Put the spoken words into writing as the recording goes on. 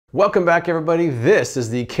Welcome back, everybody. This is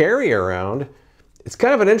the carry-around. It's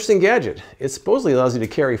kind of an interesting gadget. It supposedly allows you to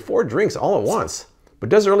carry 4 drinks all at once. But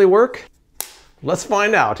does it really work? Let's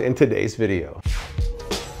find out in today's video.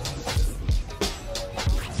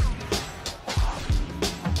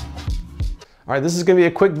 All right, this is gonna be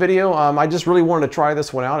a quick video. I just really wanted to try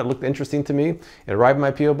this one out. It looked interesting to me. It arrived in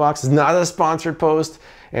my P.O. box. It's not a sponsored post,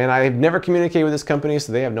 and I've never communicated with this company,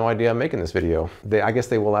 so they have no idea I'm making this video. I guess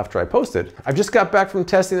they will after I post it. I've just got back from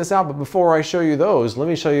testing this out, but before I show you those, let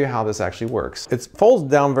me show you how this actually works. It folds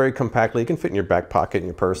down very compactly. It can fit in your back pocket in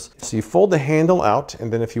your purse. So you fold the handle out,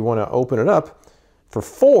 and then if you wanna open it up, for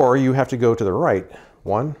 4, you have to go to the right.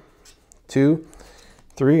 1, 2,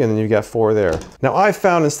 3, and then you've got 4 there. Now I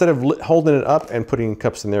found instead of holding it up and putting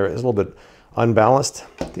cups in there, it's a little bit unbalanced.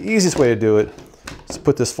 The easiest way to do it is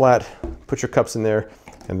put this flat, put your cups in there,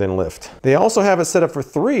 and then lift. They also have it set up for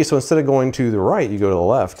 3, so instead of going to the right, you go to the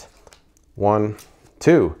left. 1,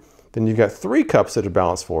 2. Then you've got 3 cups that are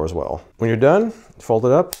balanced for as well. When you're done, fold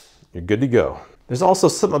it up, you're good to go. There's also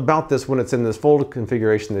something about this when it's in this folded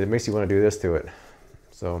configuration that it makes you want to do this to it.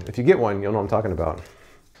 So if you get one, you'll know what I'm talking about.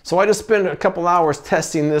 So I just spent a couple hours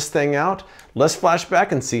testing this thing out. Let's flash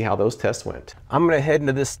back and see how those tests went. I'm gonna head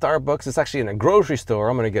into this Starbucks. It's actually in a grocery store.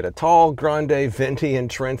 I'm gonna get a tall, grande, venti, and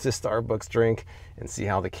Trentis Starbucks drink and see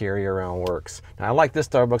how the carry-around works. Now I like this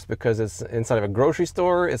Starbucks because it's inside of a grocery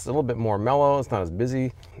store. It's a little bit more mellow. It's not as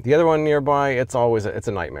busy. The other one nearby, it's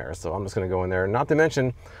a nightmare. So I'm just gonna go in there. Not to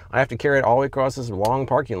mention, I have to carry it all the way across this long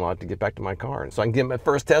parking lot to get back to my car. So I can get my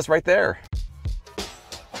first test right there.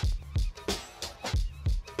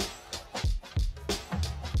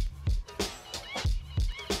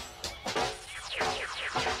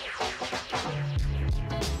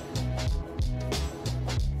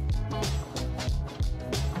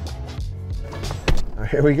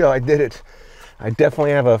 Here we go, I did it. I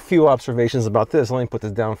definitely have a few observations about this. Let me put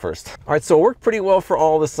this down first. All right, so it worked pretty well for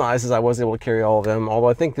all the sizes. I was able to carry all of them, although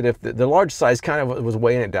I think that if the large size kind of was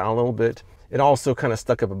weighing it down a little bit, it also kind of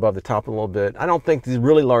stuck up above the top a little bit. I don't think these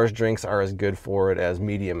really large drinks are as good for it as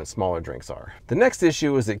medium and smaller drinks are. The next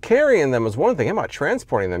issue is that carrying them is one thing. How about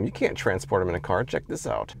transporting them? You can't transport them in a car. Check this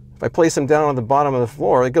out. If I place them down on the bottom of the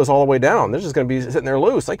floor, it goes all the way down. They're just gonna be sitting there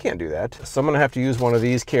loose. I can't do that. So I'm gonna have to use one of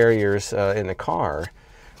these carriers in the car.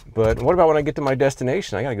 But what about when I get to my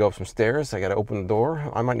destination? I gotta go up some stairs, I gotta open the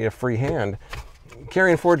door, I might need a free hand.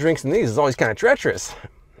 Carrying 4 drinks in these is always kind of treacherous.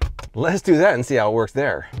 Let's do that and see how it works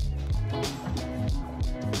there.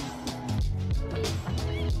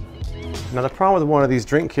 Now the problem with one of these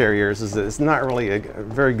drink carriers is that it's not really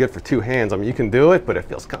very good for 2 hands. I mean, you can do it, but it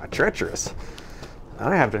feels kind of treacherous.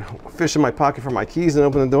 I have to fish in my pocket for my keys and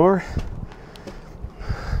open the door.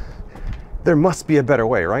 There must be a better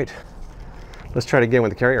way, right? Let's try it again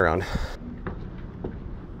with the carry-around.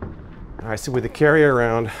 All right, so with the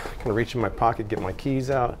carry-around, I can reach in my pocket, get my keys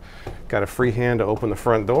out. Got a free hand to open the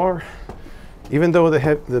front door. Even though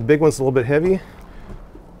the big one's a little bit heavy,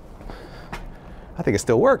 I think it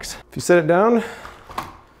still works. If you set it down,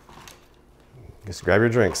 just grab your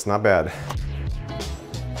drinks, not bad.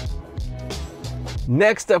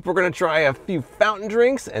 Next up, we're gonna try a few fountain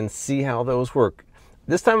drinks and see how those work.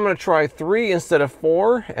 This time I'm gonna try 3 instead of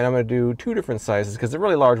 4, and I'm gonna do 2 different sizes because the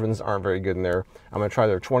really large ones aren't very good in there. I'm gonna try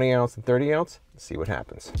their 20 ounce and 30 ounce and see what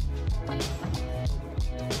happens.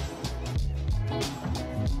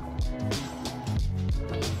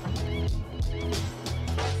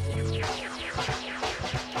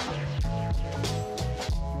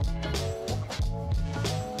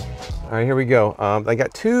 All right, here we go. I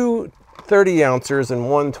got 2 30 ouncers and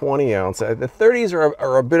 1 20 ounce. The 30s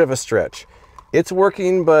are a bit of a stretch. It's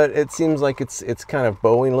working, but it seems like it's kind of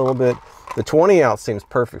bowing a little bit. The 20 ounce seems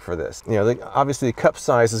perfect for this. You know, obviously the cup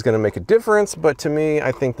size is gonna make a difference, but to me,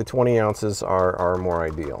 I think the 20 ounces are more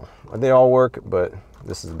ideal. They all work, but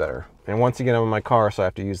this is better. And once again, I'm in my car, so I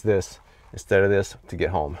have to use this instead of this to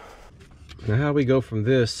get home. Now, how we go from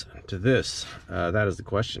this to this, that is the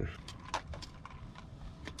question.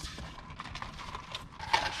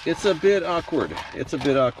 It's a bit awkward. It's a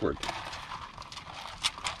bit awkward.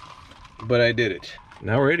 But I did it.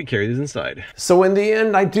 Now we're ready to carry these inside. So in the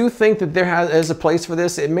end, I do think that there is a place for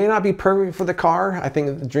this. It may not be perfect for the car. I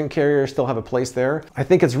think the drink carriers still have a place there. I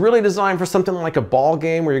think it's really designed for something like a ball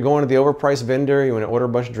game where you're going to the overpriced vendor, you want to order a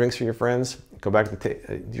bunch of drinks for your friends, go back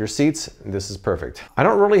to your seats, and this is perfect. I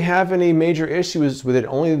don't really have any major issues with it.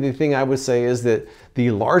 Only the thing I would say is that the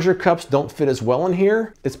larger cups don't fit as well in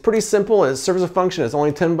here. It's pretty simple, it serves a function, it's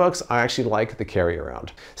only 10 bucks. I actually like the carry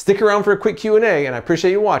around. Stick around for a quick Q&A, and I appreciate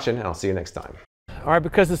you watching, and I'll see you next time. All right,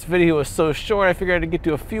 because this video was so short, I figured I'd get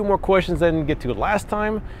to a few more questions I didn't get to last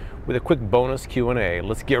time. with a quick bonus Q&A.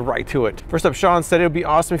 Let's get right to it. First up, Sean said it would be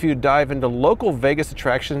awesome if you would dive into local Vegas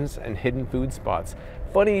attractions and hidden food spots.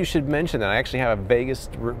 Funny you should mention that. I actually have a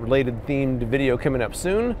Vegas-related themed video coming up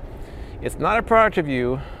soon. It's not a product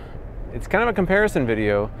review. It's kind of a comparison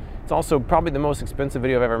video. It's also probably the most expensive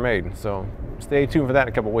video I've ever made, so stay tuned for that in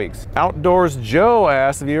a couple weeks. Outdoors Joe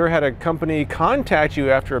asked, have you ever had a company contact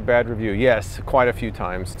you after a bad review? Yes, quite a few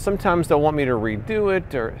times. Sometimes they'll want me to redo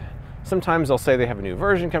it, or sometimes they'll say they have a new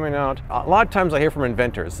version coming out. A lot of times I hear from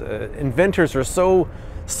inventors. Inventors are so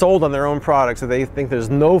sold on their own products that they think there's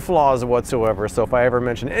no flaws whatsoever. So if I ever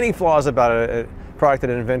mention any flaws about a product that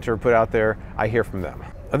an inventor put out there, I hear from them.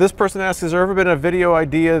 This person asks, has there ever been a video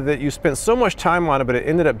idea that you spent so much time on it, but it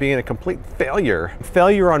ended up being a complete failure?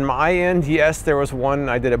 Failure on my end? Yes, there was one.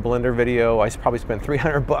 I did a blender video. I probably spent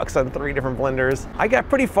 $300 on 3 different blenders. I got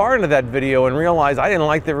pretty far into that video and realized I didn't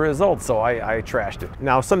like the results, so I trashed it.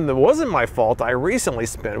 Now, something that wasn't my fault, I recently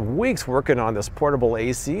spent weeks working on this portable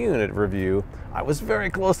AC unit review. I was very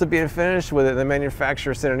close to being finished with it. The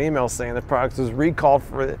manufacturer sent an email saying the product was recalled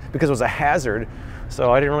because it was a hazard.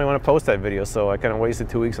 So I didn't really want to post that video, so I kind of wasted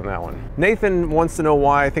 2 weeks on that one. Nathan wants to know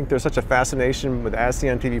why I think there's such a fascination with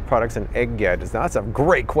ASEAN TV products and egg gadgets. Now that's a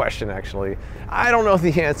great question, actually. I don't know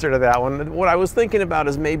the answer to that one. What I was thinking about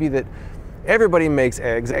is maybe that everybody makes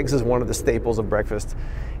eggs. Eggs is one of the staples of breakfast.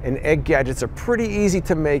 And egg gadgets are pretty easy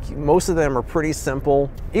to make. Most of them are pretty simple.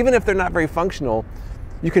 Even if they're not very functional,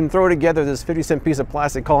 you can throw together this 50-cent piece of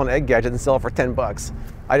plastic called an egg gadget and sell it for 10 bucks.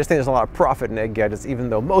 I just think there's a lot of profit in egg gadgets, even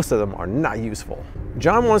though most of them are not useful.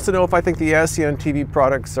 John wants to know if I think the ASEAN TV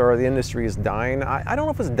products or the industry is dying. I don't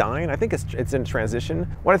know if it's dying. I think it's in transition.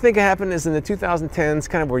 What I think happened is in the 2010s,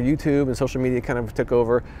 kind of where YouTube and social media kind of took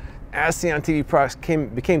over, ASEAN TV products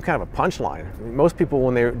became kind of a punchline. Most people,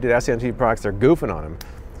 when they did ASEAN TV products, they're goofing on them.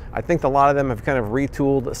 I think a lot of them have kind of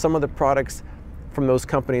retooled. Some of the products from those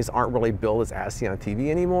companies aren't really billed as ASEAN TV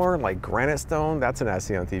anymore, like Granite Stone, that's an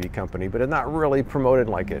ASEAN TV company, but it's not really promoted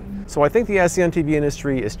like it. So I think the ASEAN TV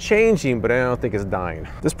industry is changing, but I don't think it's dying.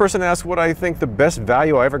 This person asked what I think the best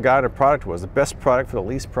value I ever got in a product was, the best product for the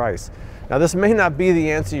least price. Now this may not be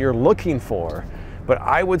the answer you're looking for, but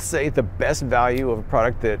I would say the best value of a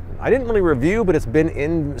product that I didn't really review, but it's been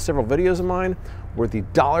in several videos of mine, were the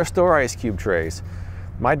dollar store ice cube trays.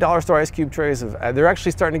 My dollar store ice cube trays, they're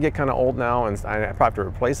actually starting to get kind of old now, and I probably have to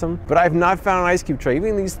replace them. But I've not found an ice cube tray,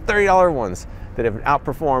 even these $30 ones, that have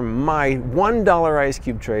outperformed my $1 ice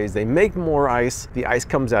cube trays. They make more ice. The ice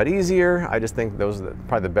comes out easier. I just think those are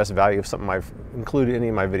probably the best value of something I've included in any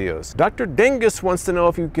of my videos. Dr. Dingus wants to know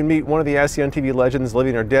if you can meet one of the ASEAN TV legends,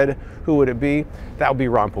 living or dead. Who would it be? That would be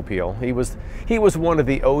Ron Popeil. He was one of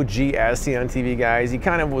the OG ASEAN TV guys. He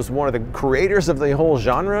kind of was one of the creators of the whole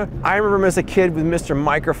genre. I remember him as a kid with Mr.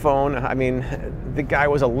 Microphone. I mean, the guy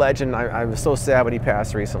was a legend. I was so sad when he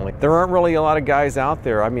passed recently. There aren't really a lot of guys out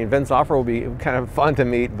there. I mean, Vince Offer will be kind of fun to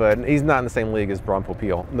meet, but he's not in the same league as Ron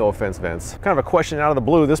Popeil. No offense, Vince. Kind of a question out of the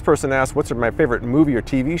blue. This person asked, what's my favorite movie or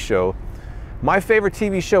TV show? My favorite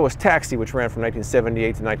TV show was Taxi, which ran from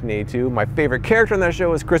 1978 to 1982. My favorite character on that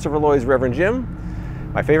show is Christopher Lloyd's Reverend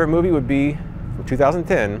Jim. My favorite movie would be, from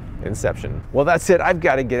 2010, Inception. Well, that's it. I've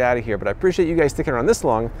got to get out of here, but I appreciate you guys sticking around this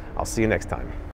long. I'll see you next time.